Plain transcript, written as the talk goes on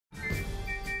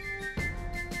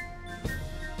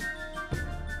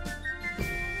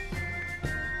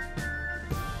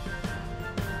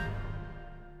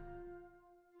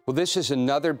Well, this is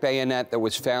another bayonet that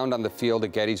was found on the field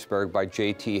at Gettysburg by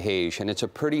J.T. Hayes, and it's a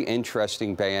pretty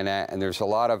interesting bayonet, and there's a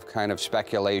lot of kind of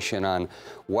speculation on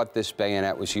what this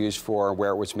bayonet was used for,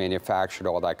 where it was manufactured,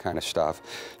 all that kind of stuff.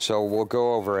 So we'll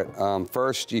go over it.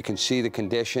 First, you can see the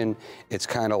condition. It's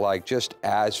kind of like just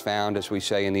as found, as we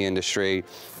say in the industry,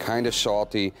 kind of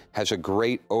salty, has a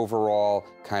great overall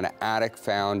kind of attic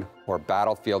found or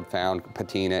battlefield found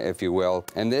patina, if you will.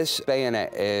 And this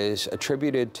bayonet is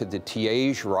attributed to the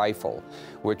Teague Rifle,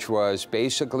 which was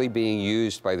basically being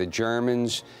used by the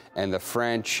Germans and the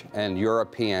French and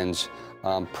Europeans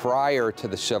prior to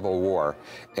the Civil War.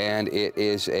 And it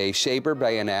is a Saber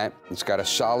bayonet. It's got a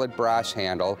solid brass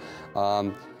handle.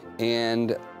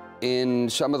 And in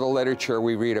some of the literature,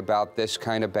 we read about this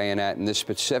kind of bayonet and this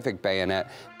specific bayonet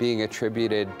being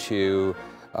attributed to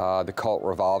the Colt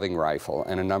revolving rifle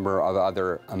and a number of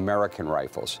other American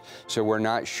rifles. So we're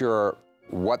not sure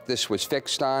what this was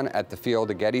fixed on at the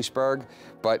field of Gettysburg,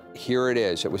 but here it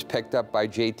is. It was picked up by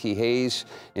J.T. Hayes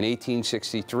in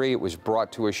 1863. It was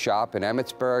brought to his shop in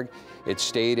Emmitsburg. It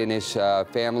stayed in his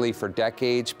family for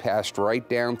decades, passed right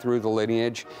down through the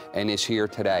lineage, and is here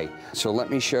today. So let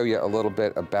me show you a little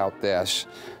bit about this.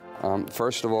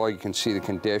 First of all, you can see the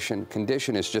condition.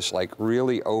 Condition is just like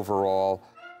really overall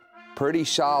pretty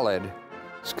solid.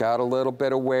 It's got a little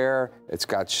bit of wear. It's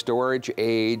got storage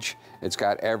age. It's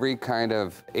got every kind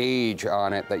of age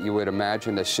on it that you would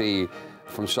imagine to see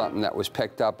from something that was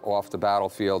picked up off the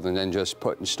battlefield and then just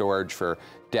put in storage for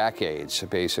decades,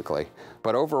 basically.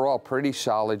 But overall, pretty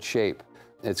solid shape.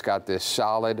 It's got this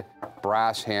solid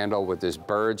brass handle with this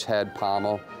bird's head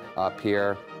pommel up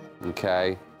here,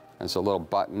 okay? There's a little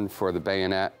button for the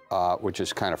bayonet, which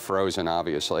is kind of frozen,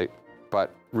 obviously.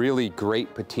 But really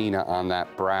great patina on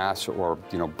that brass or,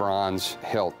 you know, bronze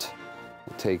hilt.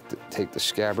 We'll take the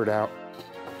scabbard out.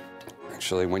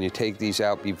 Actually, when you take these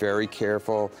out, be very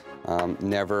careful.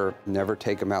 Never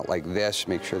take them out like this.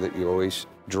 Make sure that you always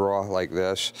draw like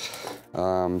this.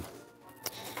 You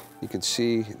can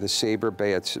see the Saber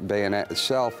bayonet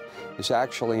itself is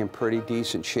actually in pretty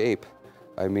decent shape.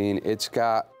 I mean, it's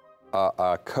got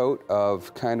a coat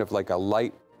of kind of like a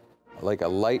light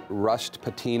rust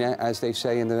patina, as they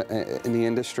say in the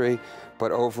industry,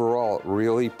 but overall,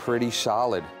 really pretty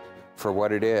solid for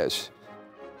what it is.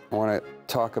 I want to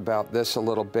talk about this a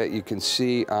little bit. You can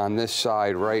see on this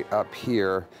side, right up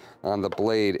here on the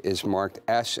blade, is marked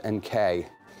S and K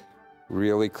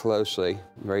really closely,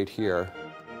 right here.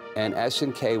 And S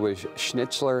and K was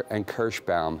Schnitzler and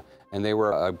Kirschbaum, and they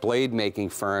were a blade-making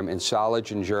firm in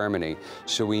Solingen, Germany.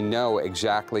 So we know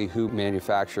exactly who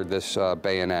manufactured this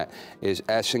bayonet is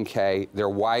S&K. They're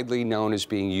widely known as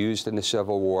being used in the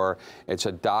Civil War. It's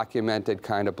a documented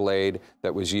kind of blade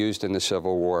that was used in the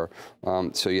Civil War.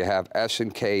 So you have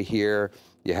S&K here.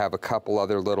 You have a couple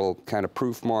other little kind of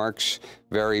proof marks,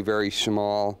 very, very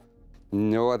small.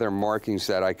 No other markings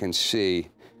that I can see.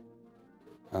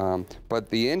 But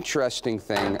the interesting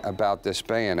thing about this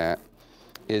bayonet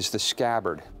is the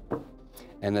scabbard.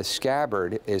 And the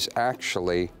scabbard is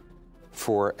actually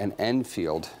for an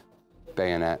Enfield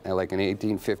bayonet, like an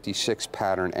 1856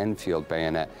 pattern Enfield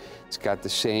bayonet. It's got the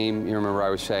same, you remember I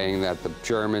was saying that the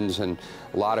Germans and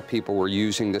a lot of people were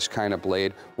using this kind of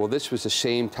blade. Well, this was the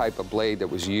same type of blade that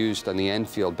was used on the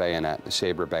Enfield bayonet, the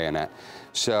Saber bayonet.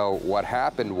 So what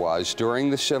happened was, during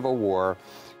the Civil War,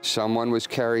 someone was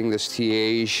carrying this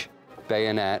Teague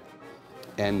bayonet,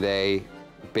 and they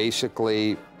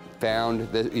basically found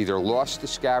that either lost the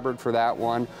scabbard for that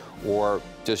one or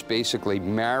just basically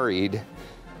married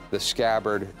the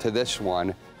scabbard to this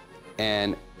one.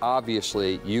 And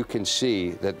obviously you can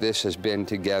see that this has been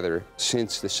together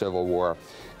since the Civil War.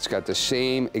 It's got the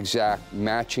same exact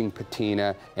matching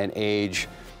patina and age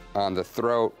on the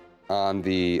throat, on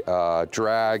the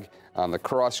drag, on the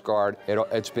crossguard.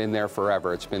 It's been there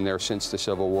forever. It's been there since the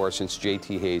Civil War, since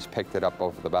J.T. Hayes picked it up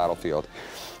over the battlefield.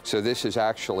 So this is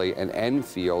actually an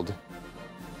Enfield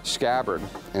scabbard,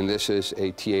 and this is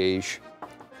a Teague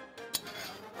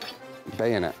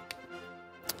bayonet.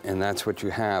 And that's what you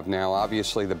have. Now,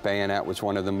 obviously, the bayonet was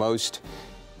one of the most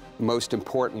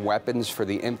important weapons for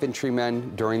the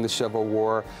infantrymen during the Civil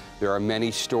War. There are many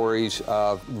stories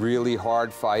of really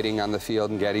hard fighting on the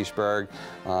field in Gettysburg.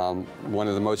 One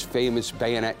of the most famous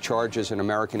bayonet charges in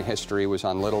American history was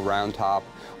on Little Round Top,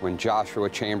 when Joshua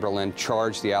Chamberlain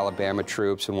charged the Alabama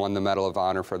troops and won the Medal of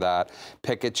Honor for that.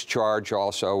 Pickett's charge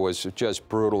also was just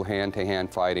brutal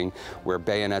hand-to-hand fighting, where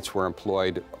bayonets were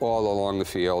employed all along the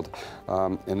field.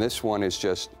 And this one is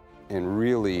just in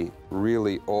really,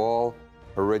 really all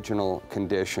original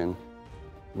condition,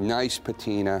 nice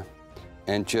patina,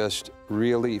 and just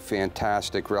really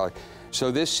fantastic relic.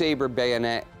 So this Saber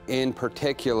bayonet in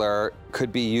particular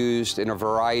could be used in a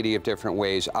variety of different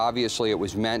ways. Obviously, it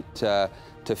was meant to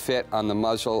fit on the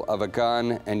muzzle of a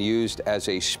gun and used as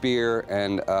a spear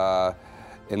and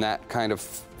in that kind of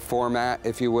format,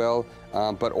 if you will,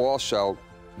 but also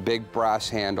big brass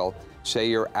handle. Say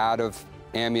you're out of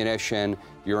ammunition,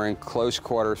 you're in close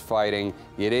quarters fighting,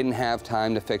 you didn't have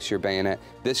time to fix your bayonet.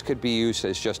 This could be used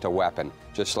as just a weapon,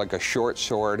 just like a short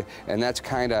sword, and that's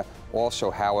kind of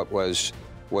also how it was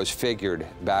figured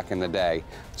back in the day.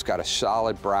 It's got a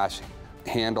solid brass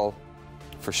handle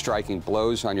for striking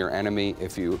blows on your enemy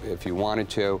if you wanted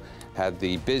to. Had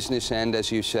the business end, as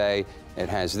you say. It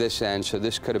has this end, so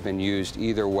this could have been used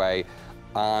either way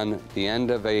on the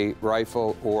end of a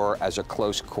rifle or as a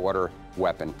close quarter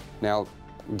weapon. Now,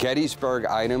 Gettysburg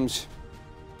items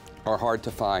are hard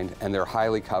to find, and they're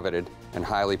highly coveted and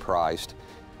highly prized.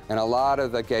 And a lot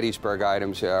of the Gettysburg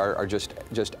items are just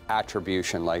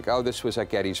attribution, like, oh, this was at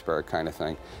Gettysburg kind of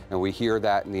thing. And we hear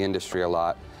that in the industry a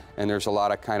lot. And there's a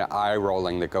lot of kind of eye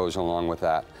rolling that goes along with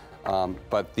that.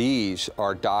 But these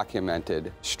are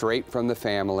documented straight from the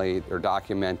family. They're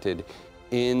documented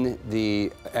in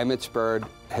the Emmitsburg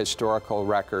historical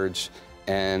records.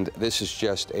 And this is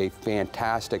just a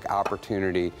fantastic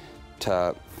opportunity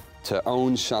to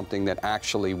own something that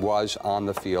actually was on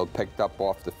the field, picked up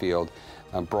off the field,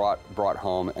 brought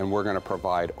home, and we're going to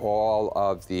provide all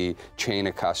of the chain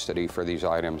of custody for these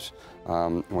items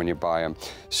when you buy them.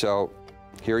 So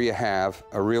here you have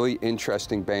a really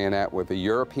interesting bayonet with a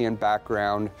European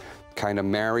background, kind of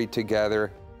married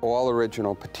together, all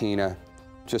original patina,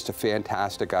 just a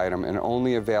fantastic item, and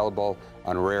only available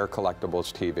on Rare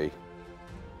Collectibles TV.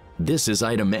 This is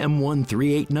item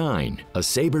M1389, a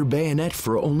Saber bayonet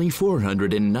for only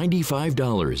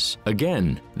 $495.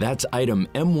 Again, that's item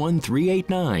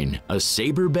M1389, a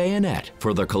Saber bayonet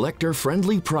for the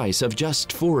collector-friendly price of just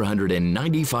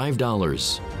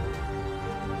 $495.